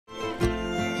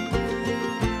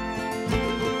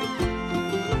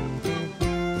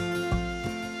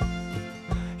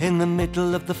In the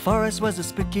middle of the forest was a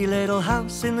spooky little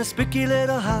house. In the spooky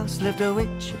little house lived a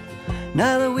witch.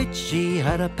 Now the witch, she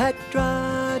had a pet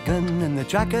dragon, and the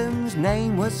dragon's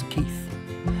name was Keith.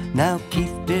 Now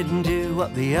Keith didn't do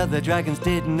what the other dragons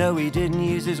did. No, he didn't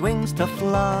use his wings to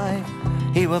fly.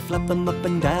 He would flap them up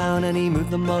and down, and he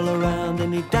moved them all around,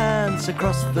 and he'd dance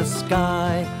across the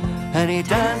sky. And he'd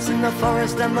dance in the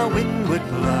forest and the wind would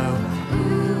blow.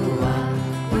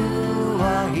 Ooh-ah,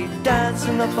 ooh-ah. He'd dance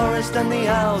in the forest and the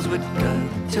owls would go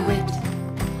to-wit,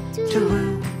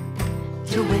 to-woo,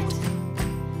 to-wit,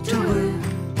 to-woo,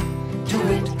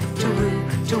 to-wit,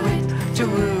 to-woo, to-wit,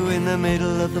 to-woo. In the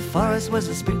middle of the forest was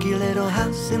a spooky little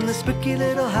house. In the spooky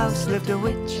little house lived a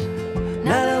witch.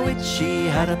 Now the witch, she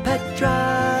had a pet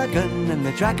dragon, and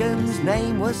the dragon's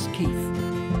name was Keith.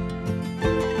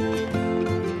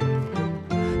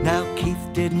 Now Keith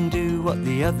didn't do what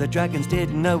the other dragons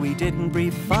did. No, he didn't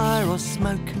breathe fire or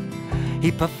smoke.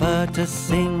 He preferred to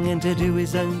sing and to do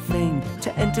his own thing,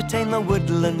 to entertain the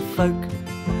woodland folk.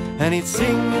 And he'd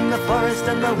sing in the forest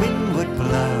and the wind would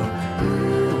blow.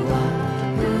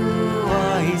 Ooh-ah,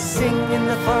 ooh-ah. He'd sing in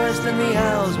the forest and the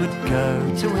owls would go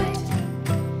to-wit,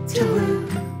 to-woo,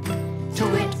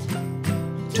 to-wit,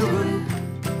 to-woo,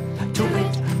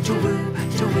 to-wit, to-woo,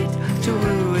 to-wit,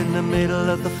 to-woo. In the middle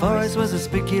of the forest was a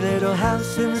spooky little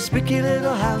house. In the spooky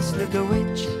little house lived a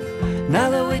witch. Now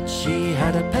the witch, she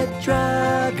had a pet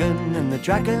dragon, and the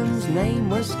dragon's name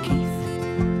was Keith.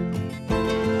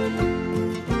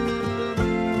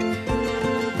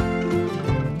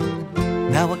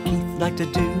 Now what Keith liked to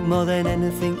do more than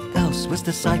anything else was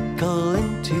to cycle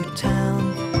into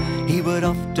town. He would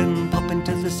often pop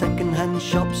into the second-hand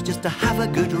shops just to have a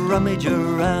good rummage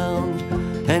around.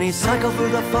 And he'd cycle through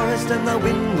the forest and the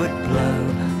wind would blow.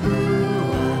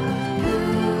 Ooh-ah,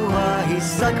 ooh-ah. He'd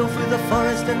cycle through the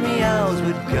forest and the owls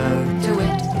would go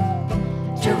to-wit,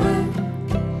 to-woo,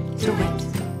 to-wit,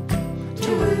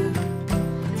 to-woo,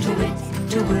 to-wit,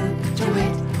 to-woo,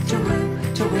 to-wit, to-woo,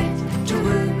 to-wit,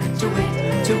 to-woo,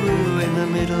 to-wit, to-woo. In the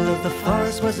middle of the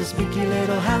forest was a spooky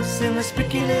little house. In the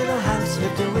spooky little house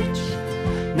lived a witch.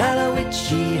 Now the witch,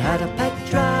 she had a pet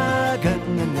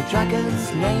dragon, and the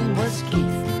dragon's name was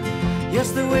Keith.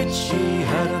 Yes, the witch, she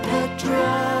had a pet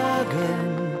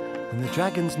dragon, and the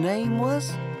dragon's name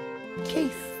was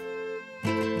Keith.